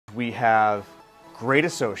We have great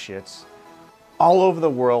associates all over the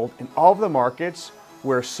world in all of the markets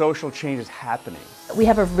where social change is happening. We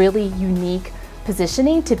have a really unique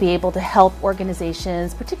positioning to be able to help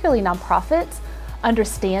organizations, particularly nonprofits,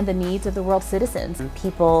 understand the needs of the world's citizens.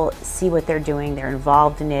 People see what they're doing, they're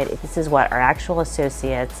involved in it. This is what our actual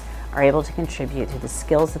associates are able to contribute to the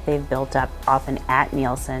skills that they've built up, often at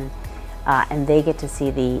Nielsen, and they get to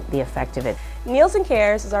see the effect of it. Nielsen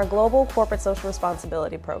Cares is our global corporate social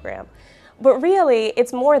responsibility program. But really,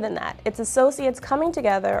 it's more than that. It's associates coming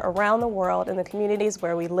together around the world in the communities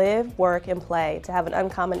where we live, work, and play to have an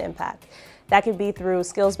uncommon impact. That could be through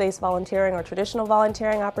skills-based volunteering or traditional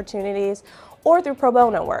volunteering opportunities, or through pro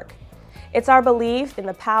bono work. It's our belief in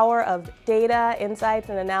the power of data, insights,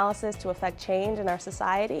 and analysis to affect change in our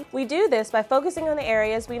society. We do this by focusing on the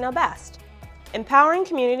areas we know best: empowering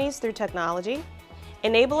communities through technology,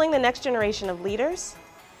 enabling the next generation of leaders,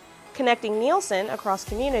 connecting Nielsen across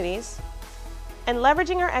communities, and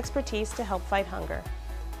leveraging our expertise to help fight hunger.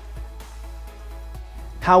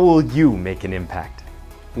 How will you make an impact?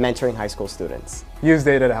 Mentoring high school students. Use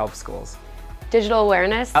data to help schools. Digital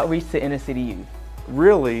awareness. Outreach to inner city youth.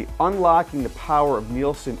 Really unlocking the power of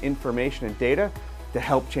Nielsen information and data to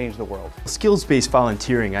help change the world. Skills-based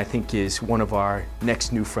volunteering, I think, is one of our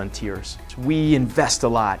next new frontiers. We invest a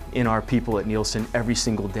lot in our people at Nielsen every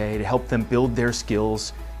single day to help them build their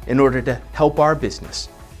skills in order to help our business.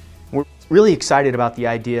 We're really excited about the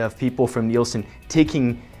idea of people from Nielsen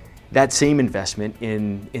taking that same investment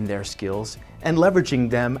in their skills and leveraging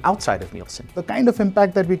them outside of Nielsen. The kind of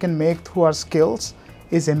impact that we can make through our skills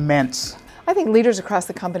is immense. I think leaders across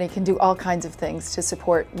the company can do all kinds of things to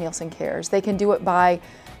support Nielsen Cares. They can do it by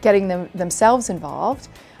getting themselves involved,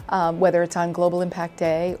 whether it's on Global Impact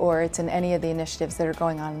Day or it's in any of the initiatives that are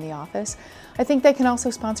going on in the office. I think they can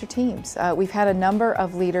also sponsor teams. We've had a number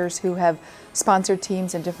of leaders who have sponsored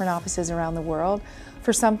teams in different offices around the world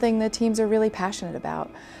for something the teams are really passionate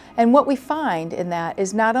about. And what we find in that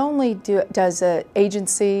is not only does an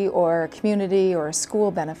agency or a community or a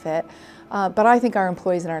school benefit, but I think our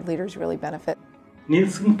employees and our leaders really benefit.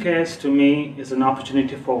 Nielsen Cares to me is an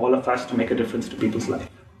opportunity for all of us to make a difference to people's life.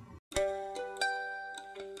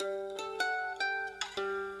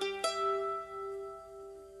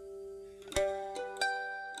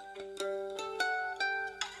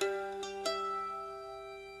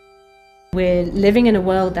 We're living in a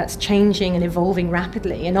world that's changing and evolving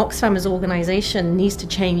rapidly, and Oxfam as an organisation needs to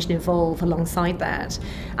change and evolve alongside that.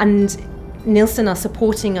 And Nielsen are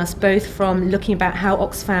supporting us both from looking about how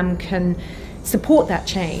Oxfam can support that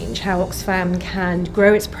change, how Oxfam can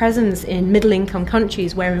grow its presence in middle-income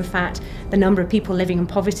countries where in fact the number of people living in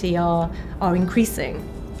poverty are increasing.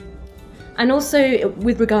 And also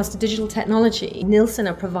with regards to digital technology, Nielsen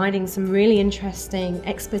are providing some really interesting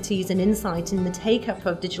expertise and insight in the take-up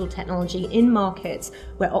of digital technology in markets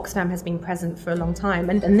where Oxfam has been present for a long time.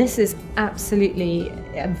 And this is absolutely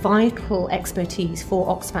a vital expertise for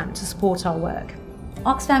Oxfam to support our work.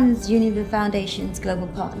 Oxfam is Unilever Foundation's global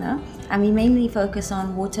partner, and we mainly focus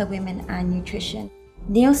on water, women and nutrition.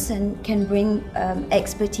 Nielsen can bring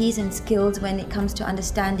expertise and skills when it comes to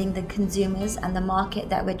understanding the consumers and the market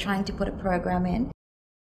that we're trying to put a program in.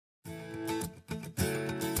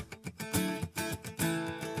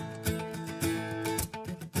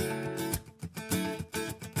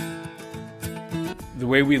 The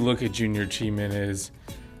way we look at junior achievement is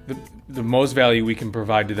the most value we can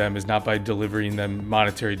provide to them is not by delivering them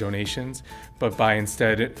monetary donations, but by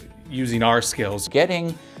instead using our skills.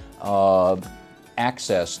 Getting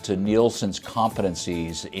access to Nielsen's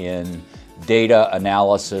competencies in data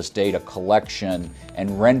analysis, data collection,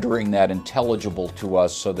 and rendering that intelligible to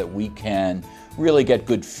us so that we can really get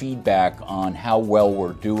good feedback on how well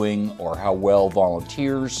we're doing or how well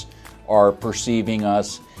volunteers are perceiving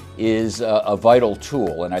us is a vital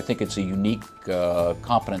tool, and I think it's a unique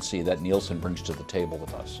competency that Nielsen brings to the table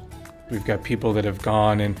with us. We've got people that have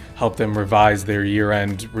gone and helped them revise their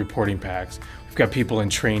year-end reporting packs. We've got people in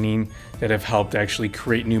training that have helped actually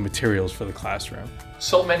create new materials for the classroom.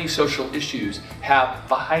 So many social issues have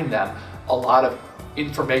behind them a lot of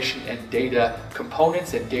information and data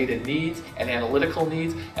components and data needs and analytical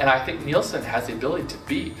needs, and I think Nielsen has the ability to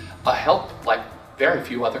be a help like very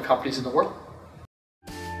few other companies in the world.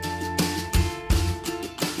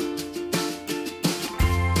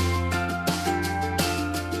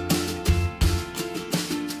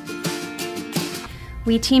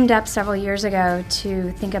 We teamed up several years ago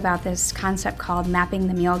to think about this concept called Mapping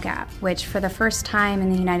the Meal Gap, which for the first time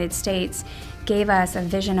in the United States gave us a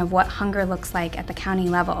vision of what hunger looks like at the county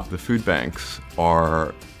level. The food banks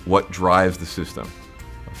are what drives the system.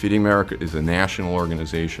 Feeding America is a national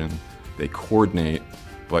organization. They coordinate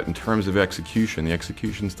But in terms of execution, the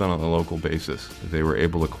execution's done on a local basis. They were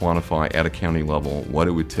able to quantify at a county level what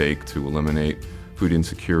it would take to eliminate food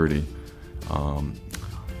insecurity.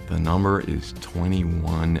 The number is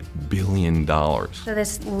 $21 billion. So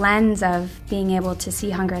this lens of being able to see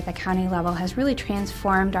hunger at the county level has really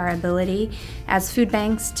transformed our ability as food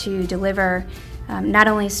banks to deliver not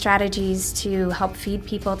only strategies to help feed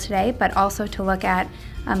people today, but also to look at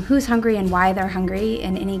who's hungry and why they're hungry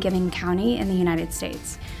in any given county in the United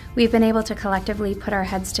States. We've been able to collectively put our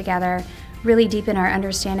heads together, really deepen our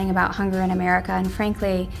understanding about hunger in America, and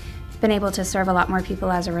frankly, been able to serve a lot more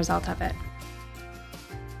people as a result of it.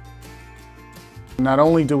 Not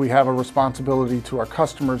only do we have a responsibility to our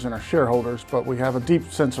customers and our shareholders, but we have a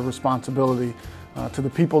deep sense of responsibility to the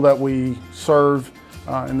people that we serve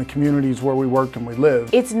in the communities where we work and we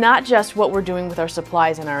live. It's not just what we're doing with our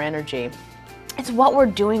supplies and our energy. It's what we're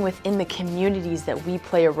doing within the communities that we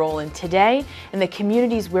play a role in today and the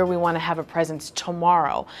communities where we want to have a presence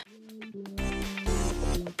tomorrow.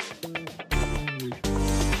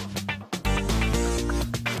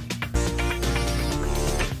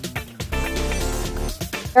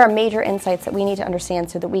 There are major insights that we need to understand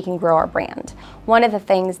so that we can grow our brand. One of the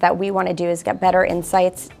things that we want to do is get better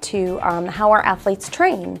insights to how our athletes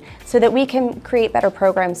train so that we can create better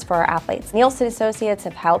programs for our athletes. Nielsen Associates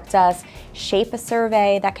have helped us shape a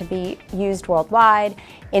survey that could be used worldwide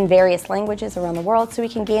in various languages around the world so we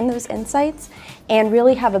can gain those insights and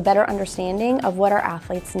really have a better understanding of what our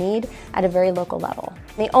athletes need at a very local level.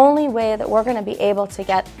 The only way that we're going to be able to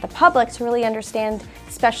get the public to really understand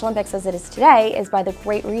Special Olympics as it is today is by the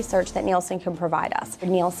great research that Nielsen can provide us.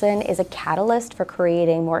 Nielsen is a catalyst for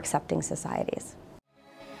creating more accepting societies.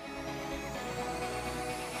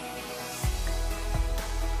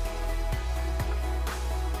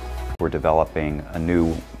 We're developing a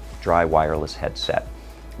new dry wireless headset.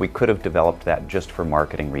 We could have developed that just for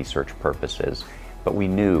marketing research purposes, but we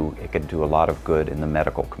knew it could do a lot of good in the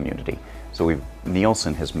medical community. So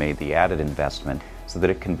Nielsen has made the added investment so that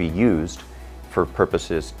it can be used for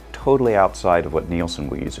purposes totally outside of what Nielsen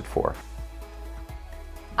will use it for.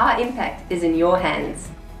 Our impact is in your hands.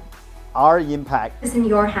 Our impact is in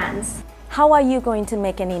your hands. How are you going to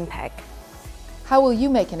make an impact? How will you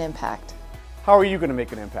make an impact? How are you going to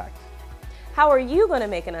make an impact? How are you going to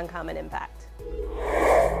make an uncommon impact?